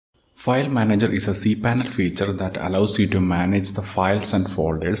File Manager is a cPanel feature that allows you to manage the files and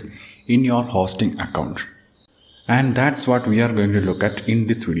folders in your hosting account. And that's what we are going to look at in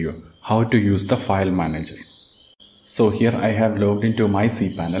this video, how to use the File Manager. So here I have logged into my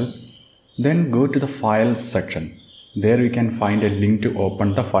cPanel. Then go to the Files section. There you can find a link to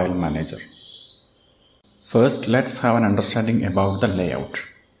open the File Manager. First, let's have an understanding about the layout.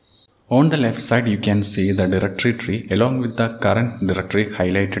 On the left side, you can see the directory tree along with the current directory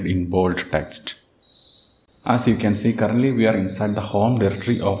highlighted in bold text. As you can see, currently we are inside the home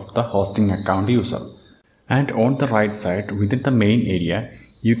directory of the hosting account user. And on the right side, within the main area,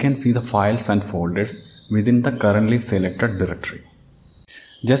 you can see the files and folders within the currently selected directory.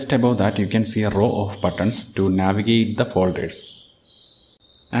 Just above that, you can see a row of buttons to navigate the folders.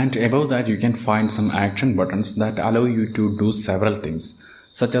 And above that, you can find some action buttons that allow you to do several things,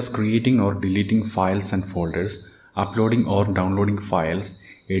 such as creating or deleting files and folders, uploading or downloading files,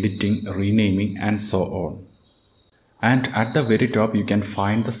 editing, renaming, and so on. And at the very top, you can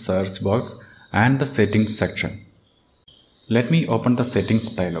find the search box and the settings section. Let me open the settings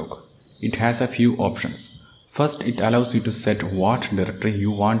dialog. It has a few options. First, it allows you to set what directory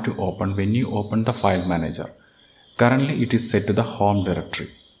you want to open when you open the File Manager. Currently, it is set to the home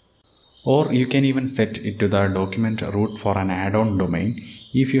directory. Or you can even set it to the document root for an add-on domain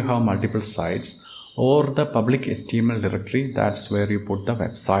if you have multiple sites, or the public HTML directory, that's where you put the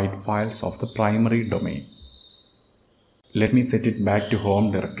website files of the primary domain. Let me set it back to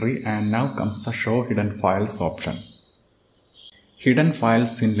home directory, and now comes the show hidden files option. Hidden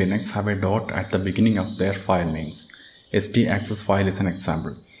files in Linux have a dot at the beginning of their file names. htaccess file is an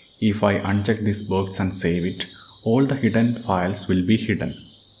example. If I uncheck this box and save it, all the hidden files will be hidden.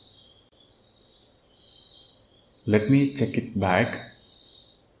 Let me check it back,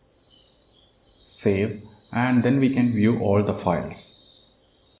 save, and then we can view all the files.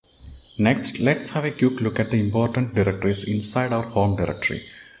 Next, let's have a quick look at the important directories inside our home directory.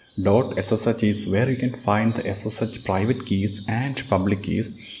 .ssh is where you can find the SSH private keys and public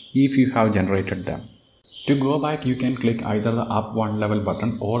keys if you have generated them. To go back, you can click either the up one level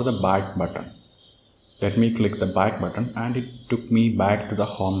button or the back button. Let me click the back button and it took me back to the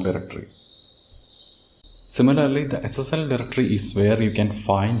home directory. Similarly, the SSL directory is where you can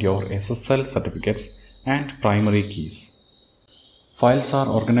find your SSL certificates and primary keys. Files are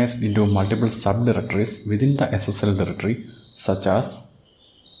organized into multiple subdirectories within the SSL directory, such as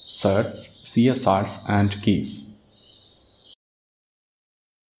certs, CSRs, and keys.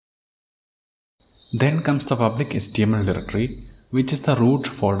 Then comes the public HTML directory, which is the root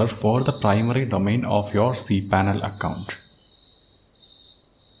folder for the primary domain of your cPanel account.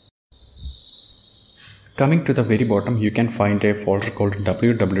 Coming to the very bottom, you can find a folder called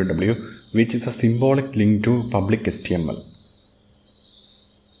www, which is a symbolic link to public HTML.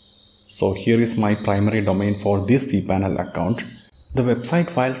 So here is my primary domain for this cPanel account. The website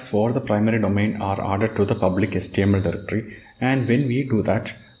files for the primary domain are added to the public HTML directory, and when we do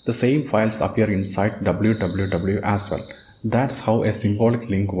that, the same files appear inside www as well. That's how a symbolic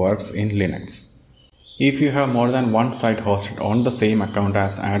link works in Linux. If you have more than one site hosted on the same account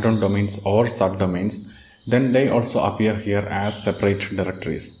as add-on domains or subdomains, then they also appear here as separate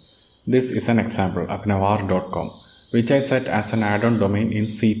directories. This is an example, apnavar.com, which I set as an add-on domain in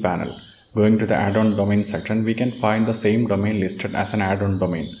cPanel. Going to the add-on domain section, we can find the same domain listed as an add-on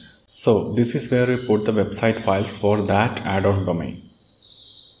domain. So this is where we put the website files for that add-on domain.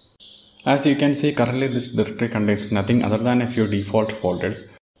 As you can see, currently this directory contains nothing other than a few default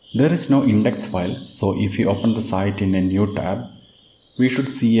folders. There is no index file, so if you open the site in a new tab, we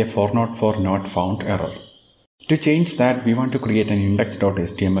should see a 404 not found error. To change that, we want to create an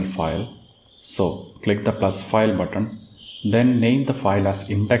index.html file. So click the plus file button, then name the file as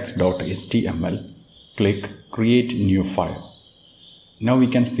index.html. Click create new file. Now we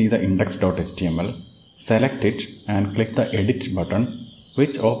can see the index.html. Select it and click the edit button,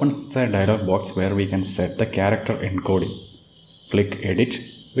 which opens the dialog box where we can set the character encoding. Click edit,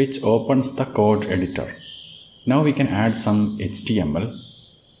 which opens the code editor. Now we can add some HTML,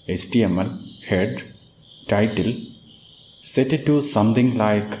 head, title, set it to something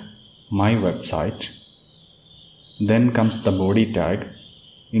like my website. Then comes the body tag.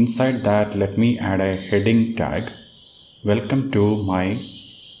 Inside that, let me add a heading tag, welcome to my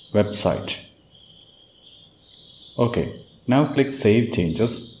website. Okay, now click save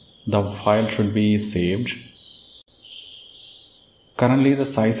changes. The file should be saved. Currently the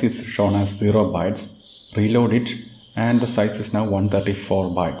size is shown as 0 bytes. Reload it and the size is now 134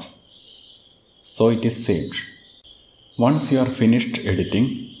 bytes. So it is saved. Once you are finished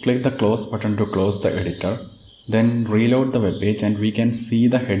editing, click the close button to close the editor. Then reload the web page and we can see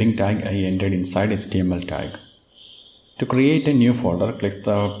the heading tag I entered inside HTML tag. To create a new folder, click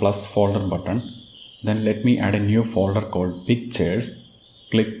the plus folder button. Then let me add a new folder called pictures.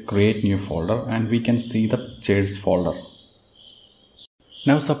 Click create new folder and we can see the pictures folder.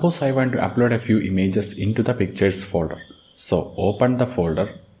 Now suppose I want to upload a few images into the pictures folder. So open the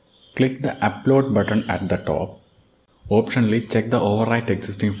folder, click the upload button at the top. Optionally check the overwrite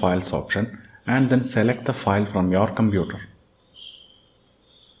existing files option and then select the file from your computer.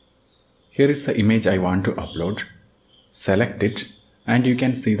 Here is the image I want to upload. Select it and you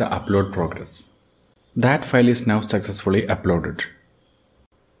can see the upload progress. That file is now successfully uploaded.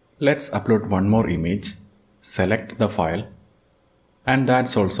 Let's upload one more image. Select the file and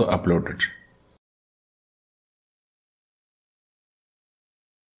that's also uploaded.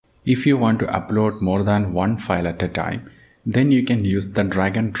 If you want to upload more than one file at a time, then you can use the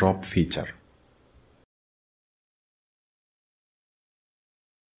drag and drop feature.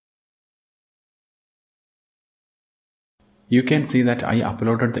 You can see that I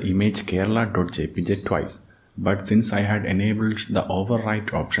uploaded the image kerala.jpg twice, but since I had enabled the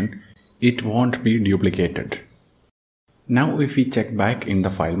overwrite option, it won't be duplicated. Now if we check back in the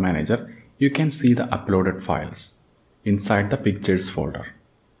file manager, you can see the uploaded files inside the pictures folder.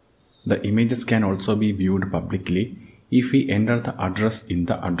 The images can also be viewed publicly if we enter the address in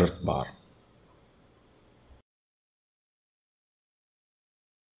the address bar.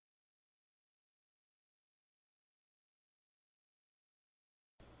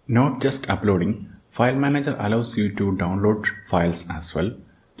 Not just uploading, File Manager allows you to download files as well.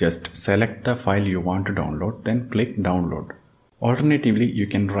 Just select the file you want to download, then click download. Alternatively, you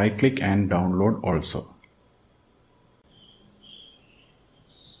can right click and download also.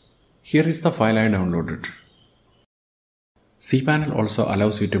 Here is the file I downloaded. cPanel also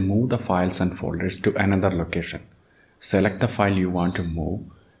allows you to move the files and folders to another location. Select the file you want to move,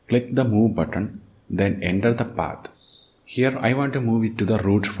 click the move button, then enter the path. Here I want to move it to the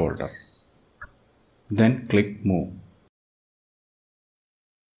root folder. Then click move.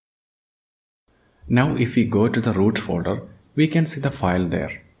 Now if we go to the root folder, we can see the file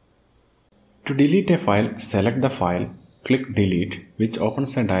there. To delete a file, select the file, click delete, which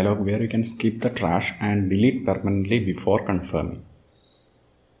opens a dialog where you can skip the trash and delete permanently before confirming.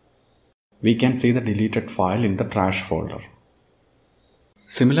 We can see the deleted file in the trash folder.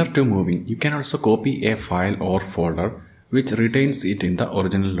 Similar to moving, you can also copy a file or folder which retains it in the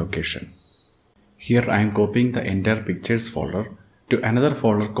original location. Here I am copying the entire pictures folder to another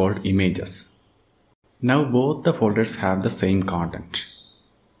folder called images. Now both the folders have the same content.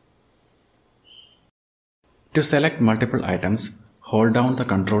 To select multiple items, hold down the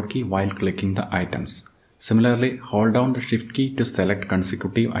Ctrl key while clicking the items. Similarly, hold down the Shift key to select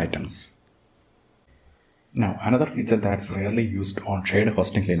consecutive items. Now, another feature that's rarely used on shared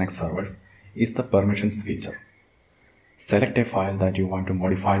hosting Linux servers is the permissions feature. Select a file that you want to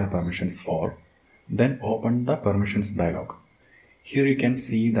modify the permissions for, then open the permissions dialog. Here you can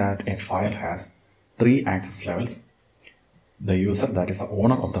see that a file has 3 access levels: the user, that is the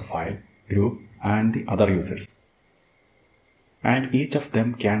owner of the file, group, and the other users. And each of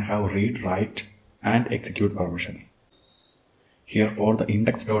them can have read, write, and execute permissions. Here for the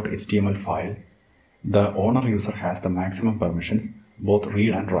index.html file, the owner user has the maximum permissions, both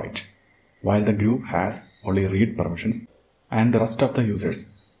read and write, while the group has only read permissions, and the rest of the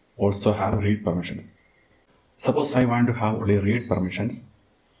users also have read permissions. Suppose I want to have only read permissions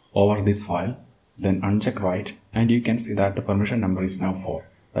over this file, then uncheck write, and you can see that the permission number is now 4.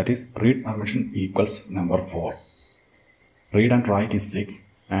 That is, read permission equals number 4. Read and write is 6,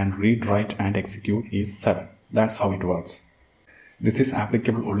 and read, write, and execute is 7. That's how it works. This is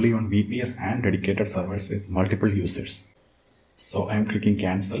applicable only on VPS and dedicated servers with multiple users. So I am clicking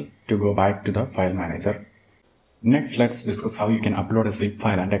cancel to go back to the file manager. Next, let's discuss how you can upload a zip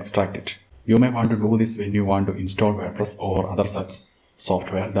file and extract it. You may want to do this when you want to install WordPress or other such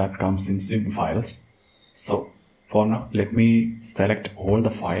software that comes in zip files. So for now, let me select all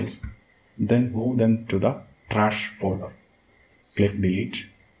the files, then move them to the trash folder. Click delete.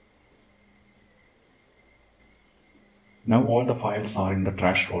 Now all the files are in the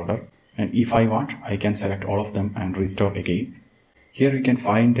trash folder, and if I want, I can select all of them and restore again. Here you can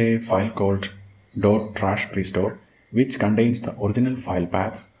find a file called .trash_restore, which contains the original file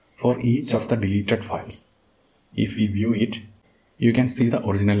paths for each of the deleted files. If we view it, you can see the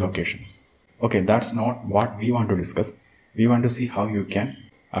original locations. Okay, that's not what we want to discuss. We want to see how you can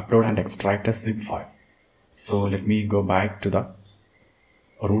upload and extract a zip file. So let me go back to the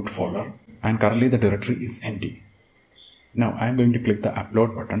root folder, and currently the directory is empty. Now I am going to click the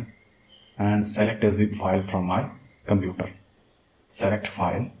upload button, and select a zip file from my computer. Select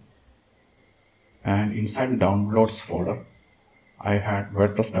file, and inside the downloads folder I had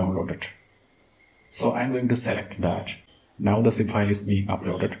WordPress downloaded. So I'm going to select that. Now the zip file is being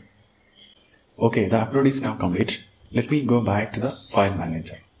uploaded. Okay, the upload is now complete. Let me go back to the file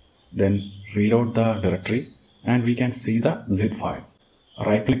manager. Then reload the directory and we can see the zip file.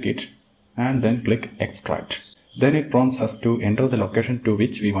 Right click it and then click extract. Then it prompts us to enter the location to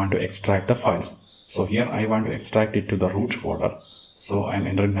which we want to extract the files. So here I want to extract it to the root folder. So I'm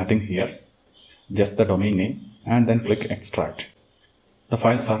entering nothing here, just the domain name, and then click extract. The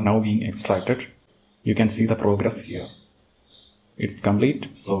files are now being extracted. You can see the progress here. It's complete,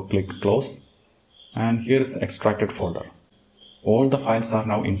 so click close, and here is the extracted folder. All the files are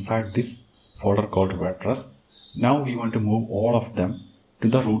now inside this folder called WordPress. Now we want to move all of them to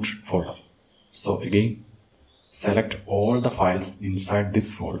the root folder. So again, select all the files inside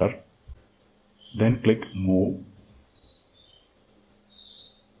this folder, then click move,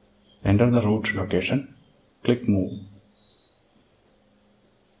 enter the root location, click move,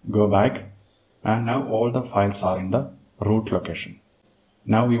 go back, and now all the files are in the root location.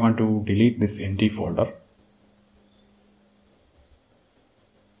 Now we want to delete this empty folder.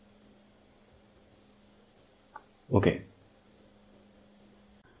 Okay.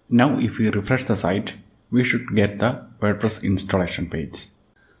 Now if we refresh the site, we should get the WordPress installation page.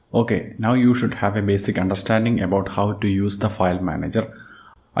 Okay, now you should have a basic understanding about how to use the file manager.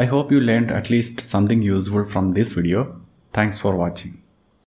 I hope you learned at least something useful from this video. Thanks for watching.